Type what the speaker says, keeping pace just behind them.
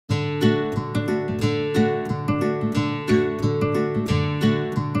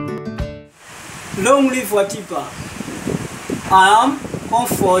Long live Watipa. I am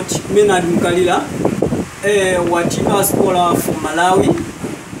Comfort Menard Mukalila, a Watipa scholar from Malawi.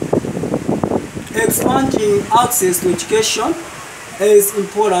 Expanding access to education is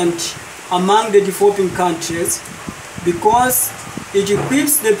important among the developing countries because it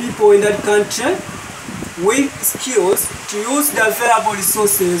equips the people in that country with skills to use the available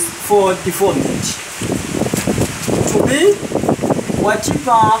resources for development. To me,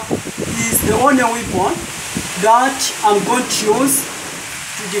 Watipa is the only weapon that I'm going to use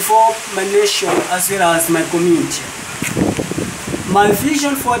to develop my nation as well as my community. My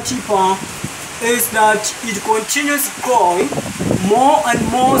vision for Watipa is that it continues growing more and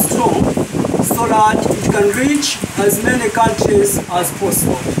more strong so that it can reach as many countries as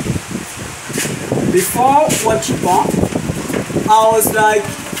possible. Before Watipa, I was like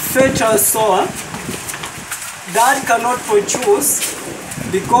fertile soil that cannot produce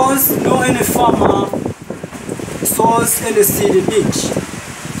because no any farmer sows any seed in it.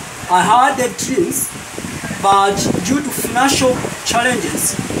 I had the dreams, but due to financial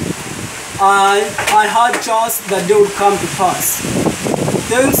challenges, I had just that they would come to pass.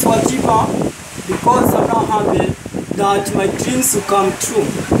 Thanks Watipa, because I'm now happy that my dreams will come true.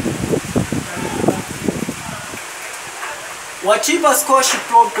 Watipa scholarship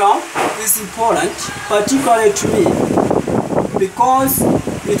program is important, particularly to me, because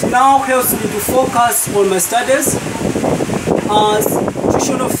it now helps me to focus on my studies, as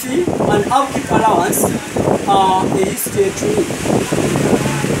tuition fee and upkeep allowance are a history to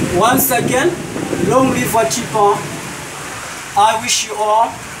me. Once again, long live Watipa. I wish you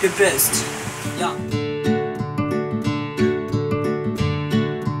all the best. Yeah.